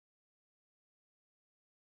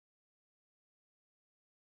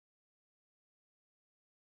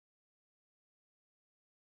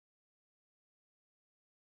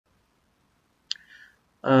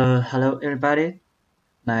Hello everybody.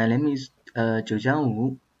 My name is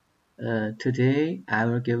Jiujiang. Today I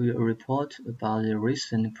will give you a report about the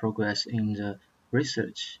recent progress in the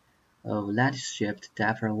research of lattice-shaped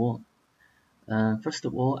diaphragm. First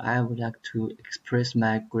of all, I would like to express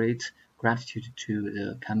my great gratitude to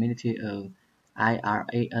the community of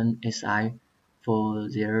IRANSI for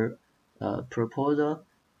their proposal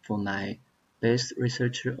for my Best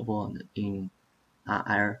Researcher Award in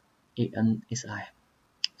IRANSI.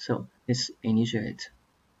 So let's initiate.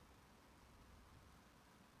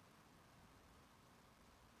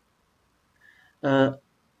 Uh,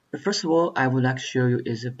 First of all, I would like to show you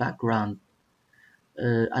is the background.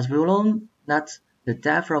 As we know that the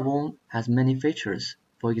diaphragm has many features.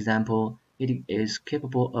 For example, it is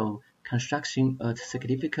capable of construction at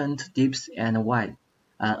significant depths and wide,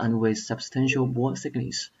 and with substantial wall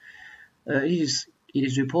thickness. It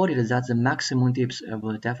is reported that the maximum depth of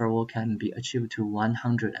a diaphragm can be achieved to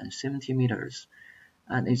 170 meters,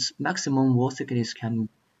 and its maximum wall thickness can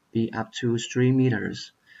be up to 3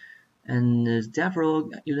 meters. And therefore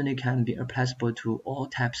usually can be applicable to all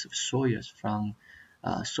types of soils from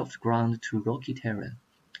soft ground to rocky terrain.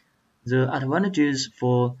 The advantages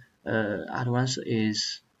for for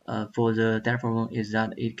the diaphragm is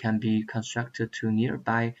that it can be constructed to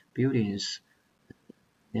nearby buildings,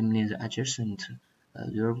 namely the adjacent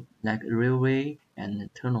like railway and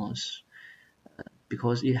tunnels,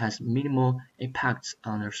 because it has minimal impacts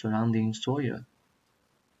on the surrounding soil.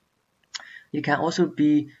 It can also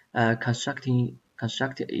be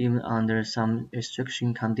constructed even under some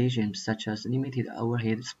restriction conditions such as limited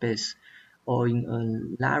overhead space or in a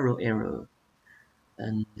narrow area.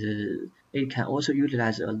 And it can also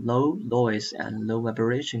utilize a low noise and low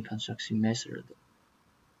vibration construction method.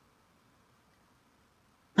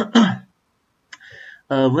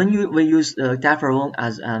 When we use diaphragm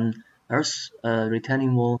as an earth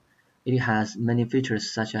retaining wall, it has many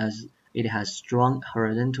features such as it has strong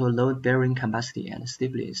horizontal load-bearing capacity and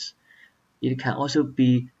stiffness. It can also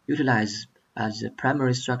be utilized as a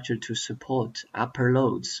primary structure to support upper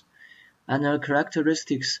loads. Another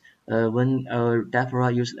characteristics when a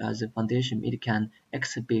diaphragm used as a foundation, it can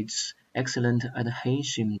exhibit excellent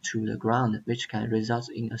adhesion to the ground, which can result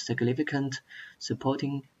in a significant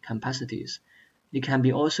supporting capacities. It can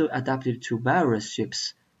be also adapted to various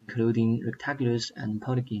shapes, including rectangles and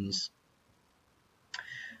polygons.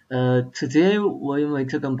 Today, when we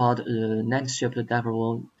talk about the lattice-shaped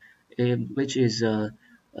diaphragm, which is a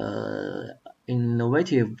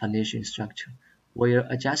innovative foundation structure, where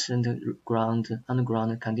adjacent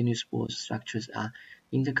underground continuous wall structures are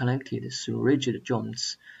interconnected through rigid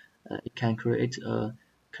joints. It can create a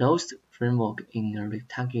closed framework in a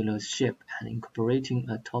rectangular shape and incorporating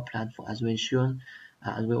a top platform, as we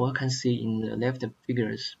all can see in the left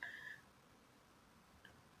figures.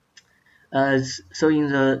 So in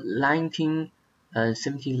the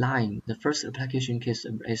 1979, the first application case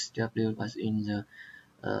of SW was in the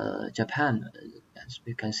Japan. As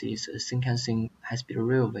we can see, it's a Shinkansen high-speed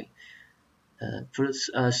railway. Through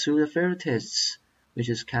the field tests, which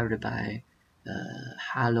is carried by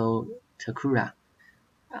Haro Takura.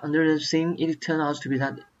 Under the same, it turned out to be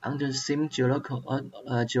that under the same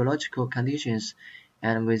geological conditions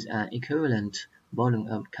and with an equivalent volume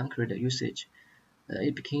of concrete usage,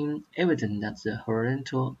 it became evident that the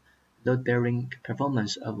horizontal load-bearing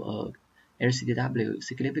performance of a LCDW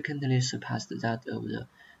significantly surpassed that of the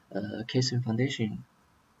casing foundation.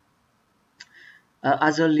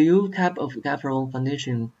 As a new type of diaphragm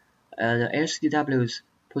foundation, the LCDW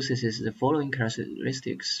possesses the following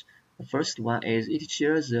characteristics. The first one is it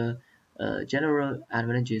shares the general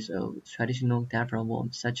advantages of traditional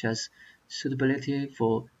diaphragm, such as suitability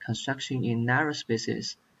for construction in narrow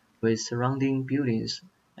spaces with surrounding buildings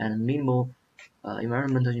and minimal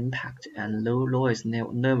environmental impact and low noise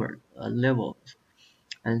levels.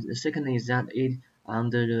 And the second is that it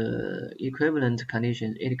under the equivalent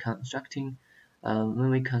conditions, when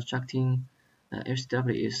we constructing HW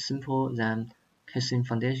is simple than casing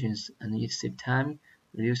foundations, and it saves time,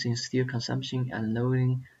 reducing steel consumption and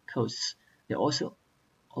lowering costs. They also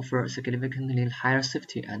offer significantly higher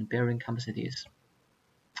safety and bearing capacities.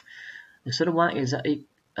 The third one is that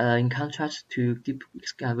in contrast to deep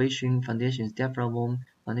excavation foundations, diaphragm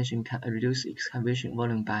foundation can reduce excavation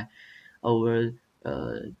volume by over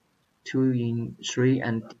 2 in 3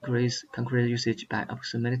 and decrease concrete usage by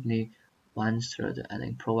approximately 1/3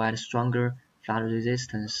 and provide stronger flood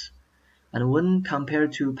resistance. And when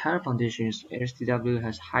compared to pier foundations, HDW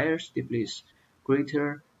has higher stiffness,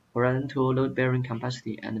 greater horizontal load-bearing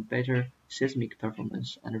capacity, and better seismic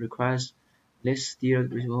performance, and requires less steel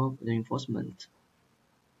reinforcement.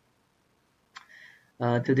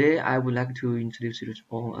 Today, I would like to introduce you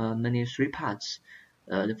on many three parts.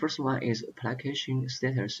 The first one is application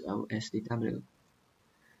status of SDW.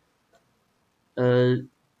 Uh,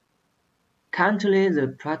 Currently, the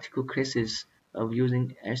practical cases of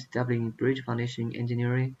using SDW in bridge foundation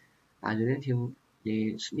engineering are relatively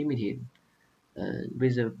limited,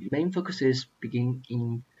 with the main focuses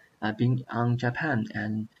being on Japan,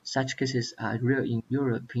 and such cases are rare in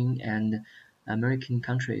European and American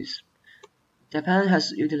countries. Japan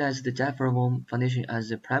has utilized the diaphragm foundation as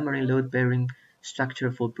the primary load-bearing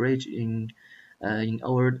structure for bridge in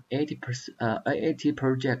over 80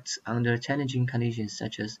 projects under challenging conditions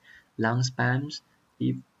such as long spans,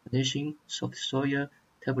 deep foundation, soft soil,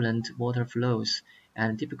 turbulent water flows,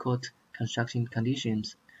 and difficult construction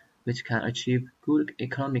conditions, which can achieve good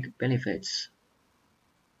economic benefits.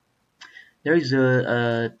 There is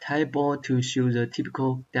a table to show the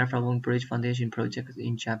typical diaphragm bridge foundation projects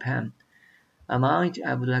in Japan. Among it,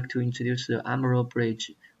 I would like to introduce the Amuro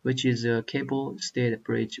Bridge, which is a cable-stayed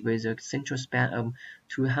bridge with a central span of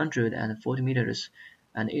 240 meters,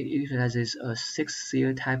 and it utilizes a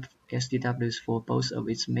 6-seal type SDWs for both of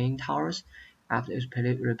its main towers, after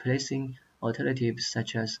replacing alternatives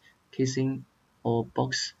such as casing or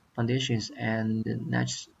box foundations and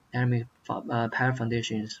natural ceramic pier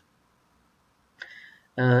foundations.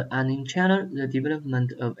 And in China, the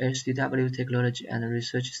development of HDW technology and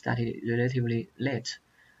research started relatively late.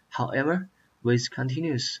 However, with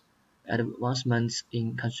continuous advancements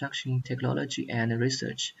in construction technology and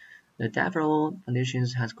research, the diaphragm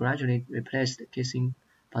foundations has gradually replaced casing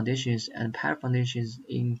foundations and pier foundations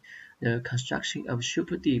in the construction of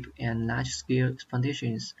super deep and large-scale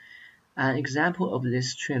foundations. An example of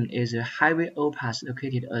this trend is the highway overpass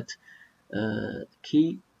located at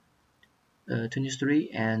Key 23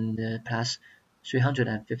 and plus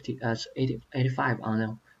 385 on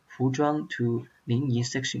the Fuzhuang to Linyi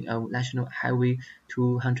section of National Highway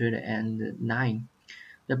 209.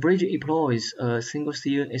 The bridge employs a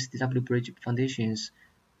single-seal SDW bridge foundations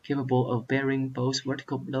capable of bearing both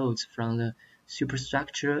vertical loads from the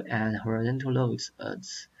superstructure and horizontal loads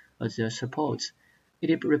as the supports.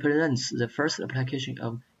 It represents the first application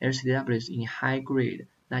of SDWs in high-grade,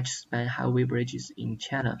 large-span highway bridges in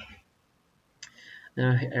China.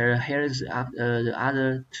 Here is the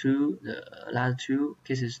other two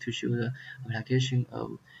cases to show the application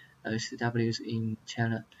of SWs in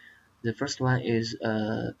China. The first one is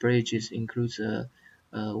bridges includes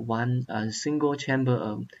one single chamber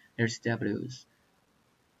of SWs.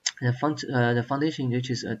 The foundation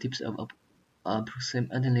reaches a depth of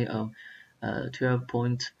approximately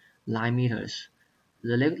 12.9 meters.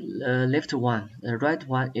 The left one, the right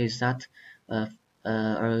one is that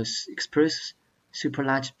express super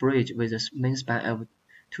large bridge with a main span of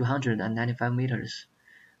 295 meters.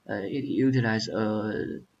 It utilizes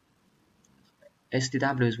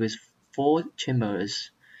SDWs with 4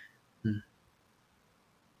 chambers.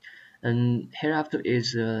 And hereafter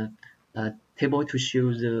is a table to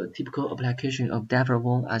show the typical application of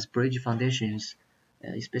diaphragm as bridge foundations,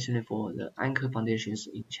 especially for the anchor foundations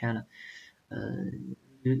in China. It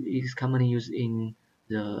is commonly used in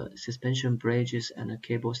the suspension bridges and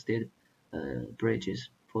cable-stayed bridges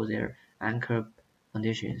for their anchor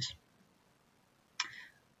foundations.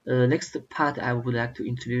 The next part I would like to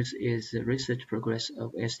introduce is the research progress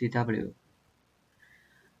of SDW.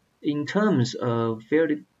 In terms of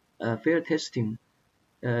field testing,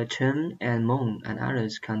 Chen and Meng and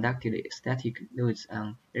others conducted static loads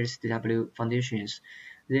on SDW foundations.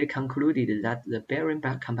 They concluded that the bearing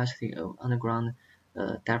capacity of underground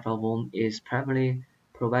diaphragm is primarily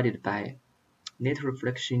provided by net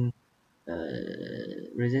reflection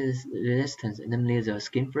resistance, namely the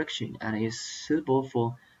skin friction, and is suitable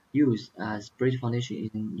for use as bridge foundation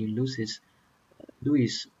in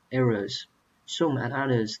Lewis areas. Some and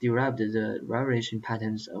others derived the variation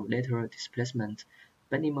patterns of lateral displacement,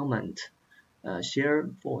 bending moment, shear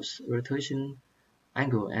force, rotation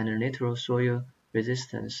angle, and lateral soil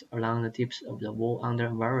resistance along the tips of the wall under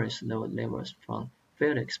various load levels from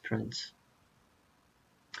field experience.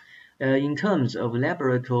 In terms of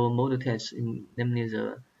laboratory model tests, namely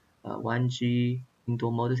the 1G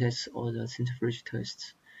indoor model tests or the centrifuge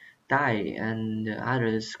tests, Dye and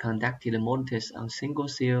others conducted model tests on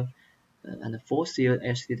single-seal and 4-seal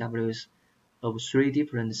SDWs of 3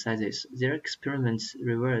 different sizes. Their experiments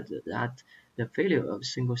revealed that the failure of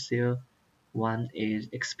single-seal one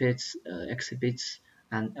exhibits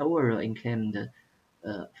an overall inclined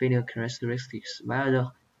failure characteristics, while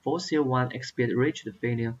the 4-seal one exhibits rigid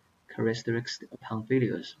failure characteristics upon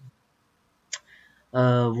failures.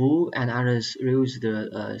 Wu and others used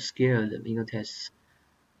scaled linear tests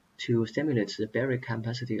to simulate the bearing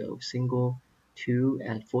capacity of single, 2,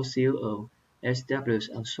 and 4 seal of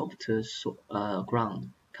LCWs on softer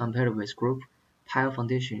ground compared with group pile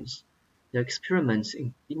foundations. The experiments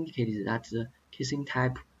indicated that the casing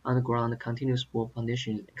type underground continuous wall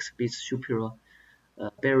foundation exhibits superior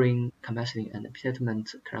bearing capacity and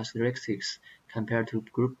settlement characteristics compared to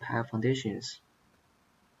group pile foundations.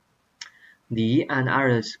 Li and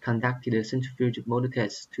others conducted centrifuge mold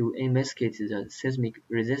tests to investigate the seismic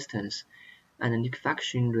resistance and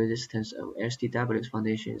liquefaction resistance of LCW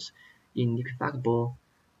foundations in liquefiable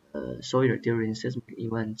soil during seismic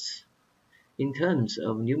events. In terms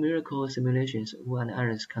of numerical simulations, Wu and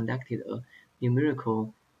others conducted a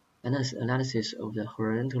numerical analysis of the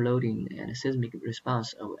horizontal loading and seismic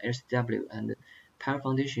response of LCW and pile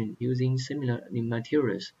foundation using similar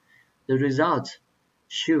materials. The results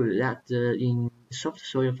showed that in soft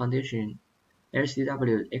soil foundation,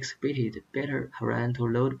 LCW exhibited better horizontal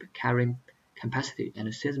load carrying capacity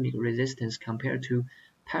and seismic resistance compared to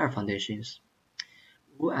pile foundations.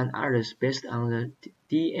 Wu and others, based on the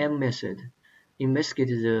DM method,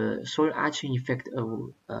 investigated the soil arching effect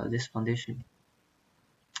of this foundation.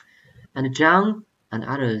 And Jiang and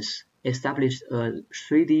others established a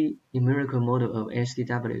 3D numerical model of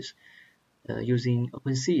LCWs using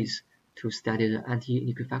open seas to study the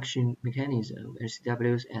anti-liquefaction mechanism of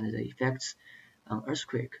LCWs and the effects on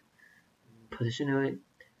earthquake, potentially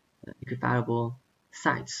liquefiable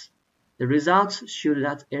sites. The results showed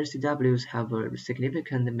that LCWs have a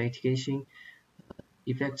significant mitigation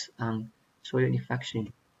effects on soil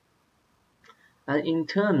liquefaction. And in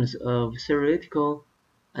terms of theoretical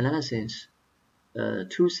analysis,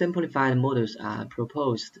 two simplified models are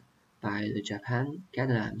proposed by the Japan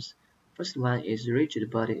guidelines. First one is rigid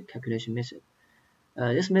body calculation method.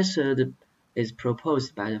 This method is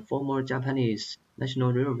proposed by the former Japanese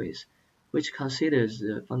National Railways, which considers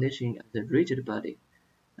the foundation as a rigid body,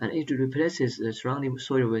 and it replaces the surrounding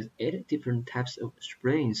soil with 8 different types of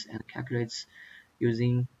springs and calculates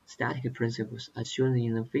using static principles as shown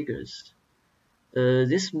in the figures.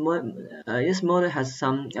 This model has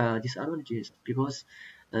some disadvantages because,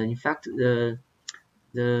 in fact, the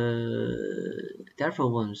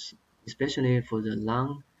diaphragms, especially for the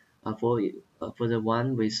long, for the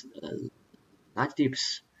one with large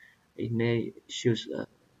dips, it may choose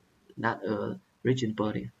not a rigid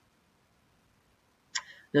body.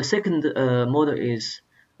 The second model is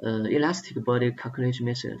elastic body calculation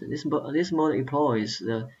method. This model employs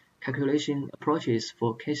the calculation approaches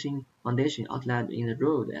for casing foundation outlined in the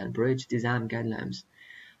road and bridge design guidelines.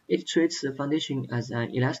 It treats the foundation as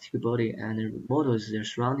an elastic body and models the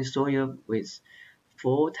surrounding soil with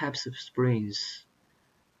 4 types of springs.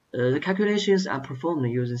 The calculations are performed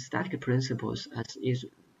using static principles as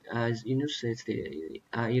illustrated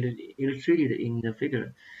in the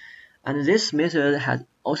figure. And this method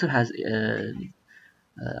also has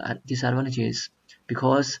disadvantages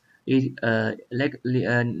because it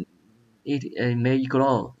may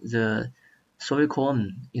ignore the soil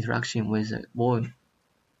column interaction with the wall.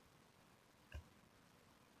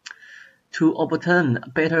 To obtain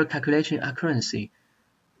better calculation accuracy,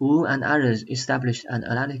 Wu and others established an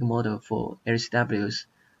analytic model for LCWs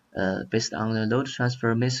based on the load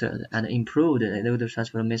transfer method and improved the load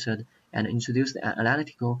transfer method and introduced an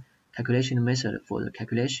analytical calculation method for the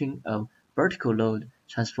calculation of vertical load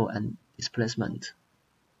transfer and displacement.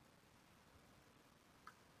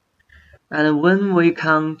 And when we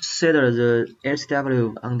consider the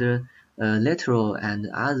LCW under lateral and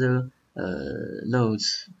other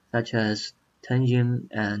loads such as tension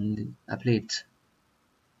and uplift,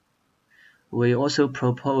 we also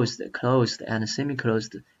proposed closed and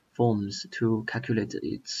semi-closed forms to calculate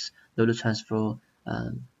its load transfer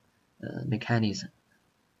mechanism,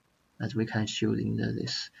 as we can show in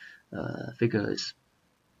this figures.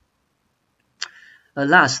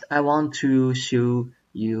 Last, I want to show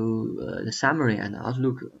you the summary and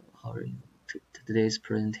outlook of today's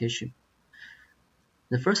presentation.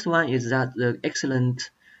 The first one is that the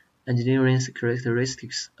excellent engineering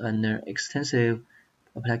characteristics and extensive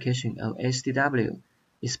application of LCW,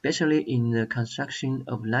 especially in the construction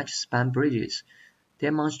of large span bridges,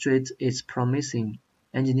 demonstrates its promising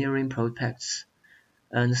engineering prospects.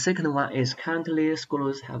 And the second one is currently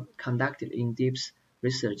scholars have conducted in-depth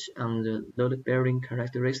research on the load-bearing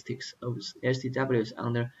characteristics of LCWs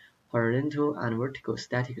under horizontal and vertical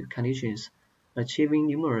static conditions, achieving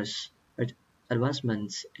numerous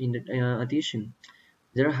advancements. In addition,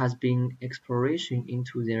 there has been exploration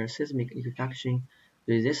into their seismic liquefaction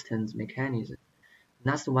resistance mechanism.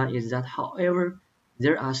 Last one is that, however,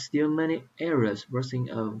 there are still many areas worthy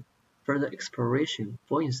of further exploration.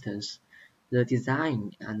 For instance, The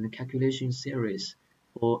design and calculation series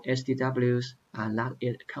for SDWs are not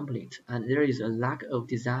yet complete, and there is a lack of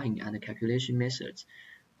design and calculation methods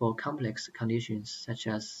for complex conditions such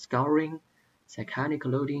as scouring, cyclonic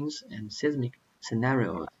loadings, and seismic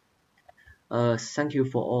scenarios. Thank you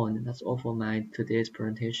for all. That's all for my today's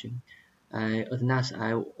presentation. At last,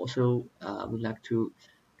 I also would like to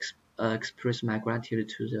express my gratitude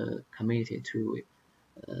to the community to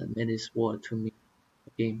make this word to me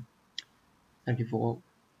again. Thank you for all.